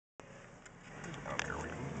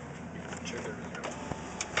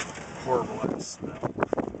horrible ass smell.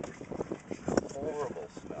 Horrible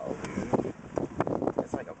smell, dude.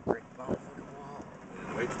 It's like a brick motherfucking wall.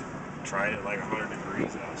 Wait, try it at like 100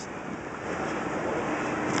 degrees outside.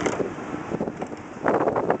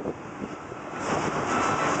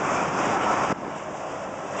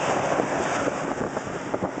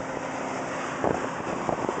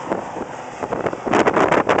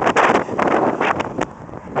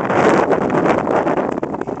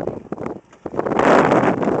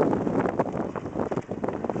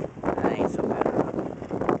 That ain't so bad.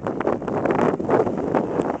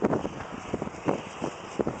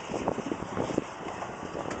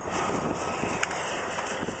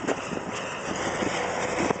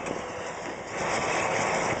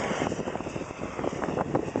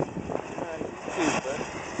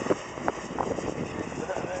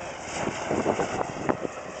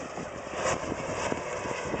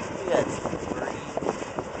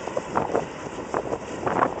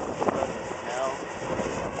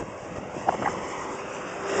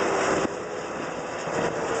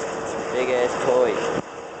 Big ass toys.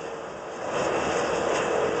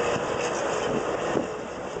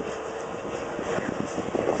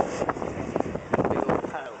 Big old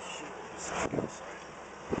pile of shit.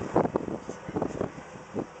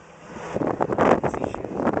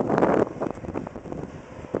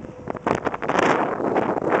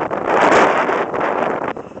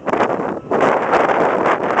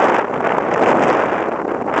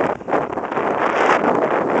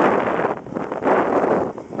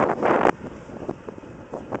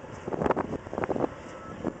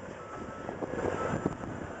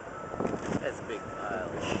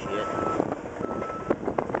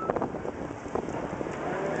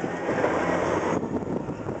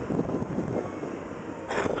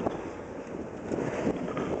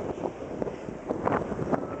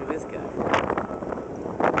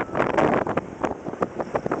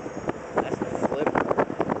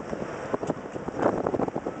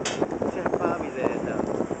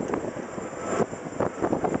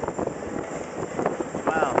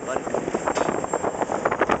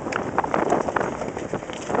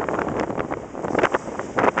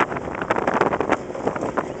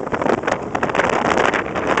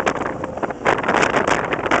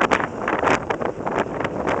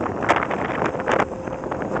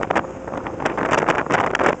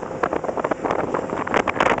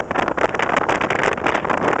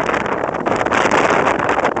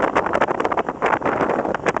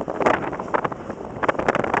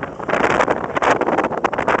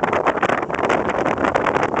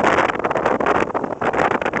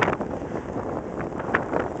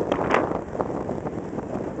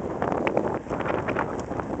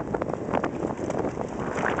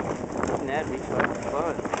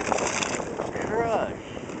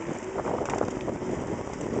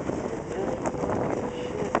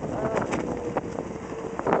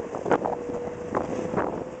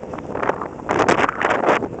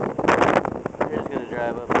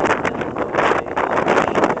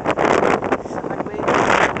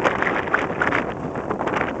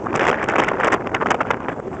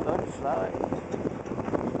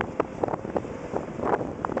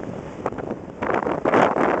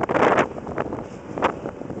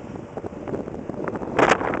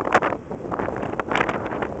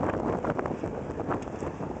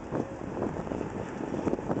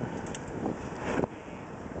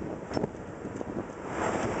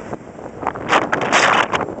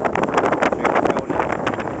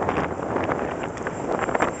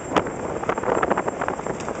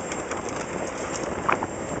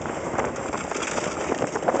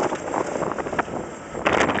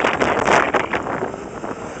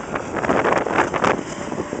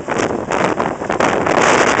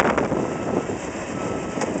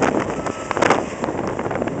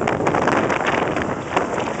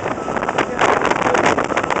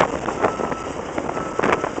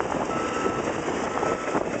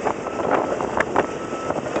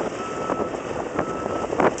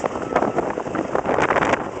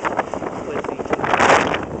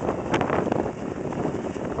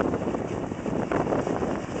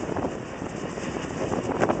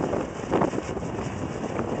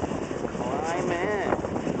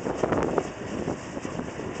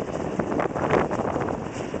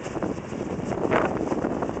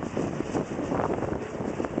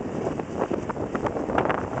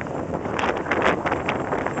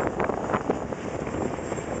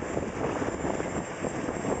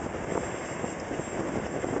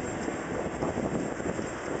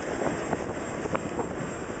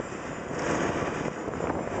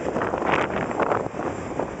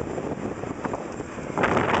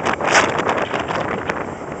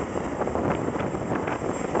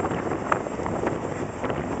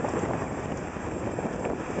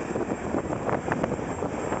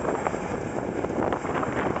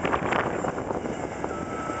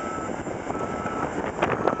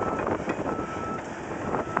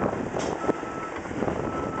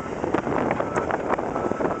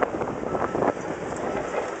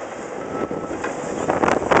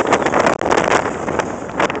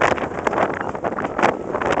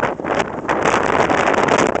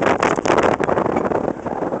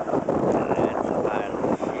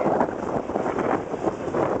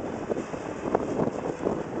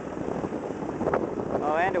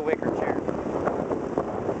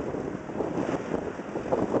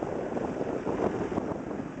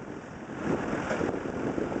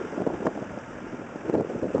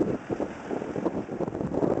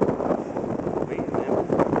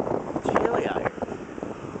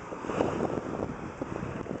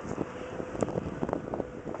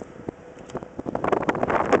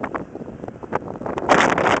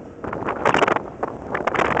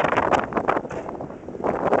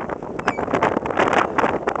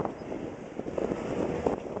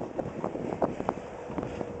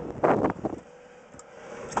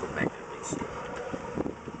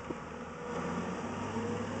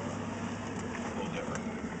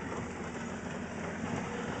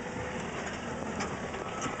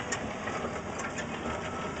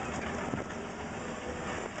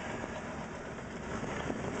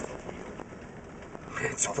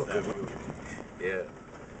 Off that movie. Yeah.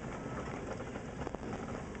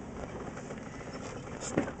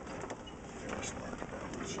 Very smart about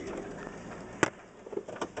what she did.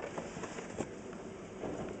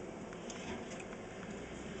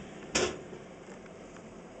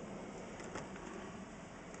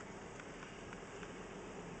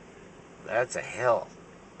 That's a hill.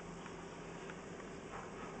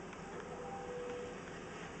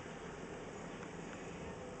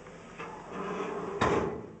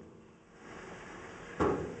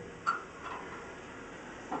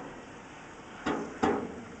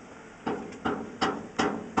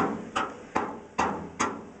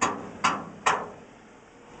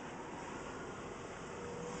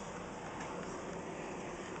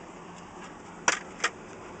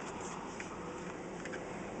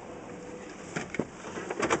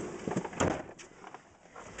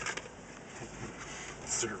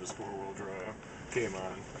 Service 4-wheel drive came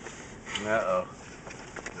on. Uh-oh.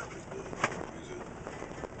 That was good. Use it.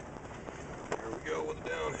 Here we go with the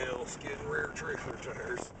downhill skid and rear trailer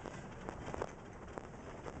tires.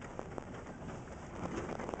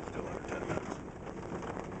 Still under 10 minutes.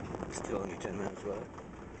 Still under 10 minutes left.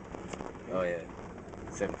 Oh yeah.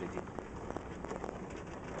 7:50.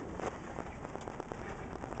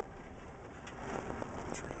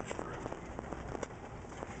 Trash forever.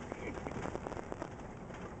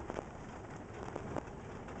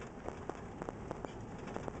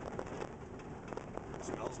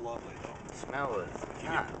 Smells lovely though. Smell is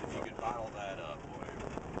not. If you could bottle that up, boy.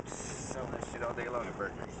 Sell that shit all day long at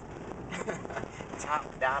burgers.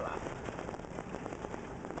 Top dollar.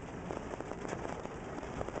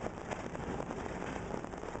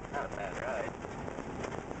 Not a bad ride.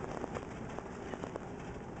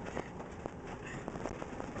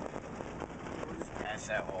 We'll just pass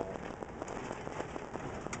that hole.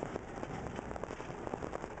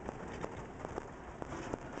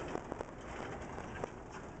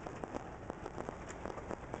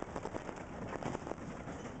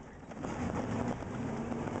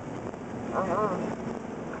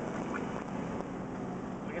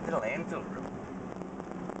 Look at the landfill room.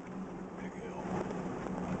 Big hill.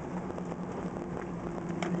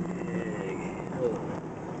 Big hill.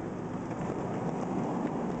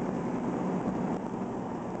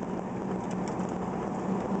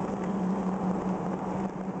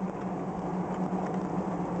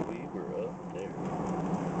 We were up there.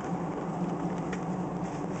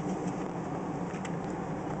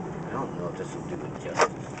 I don't know if this will do it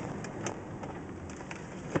justice.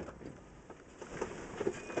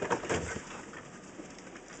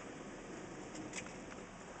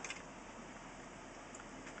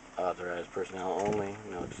 Authorized personnel only,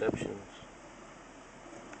 no exceptions.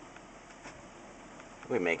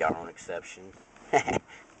 We make our own exceptions.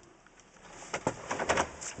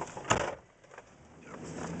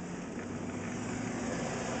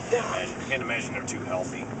 Can't imagine they're too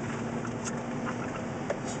healthy.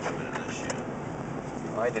 Swimming in this shit.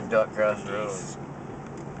 I like the duck cross the road.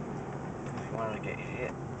 I wanted to get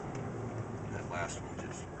hit. That last one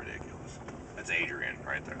just ridiculous. That's Adrian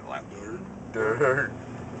right there. Dirt.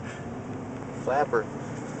 Flapper.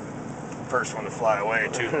 First one to fly away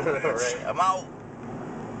too. Right, I'm out.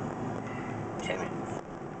 10 minutes.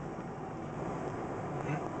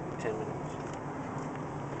 10 minutes.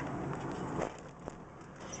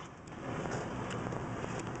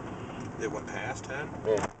 It went past 10?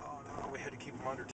 Yeah. Oh no, we had to keep them under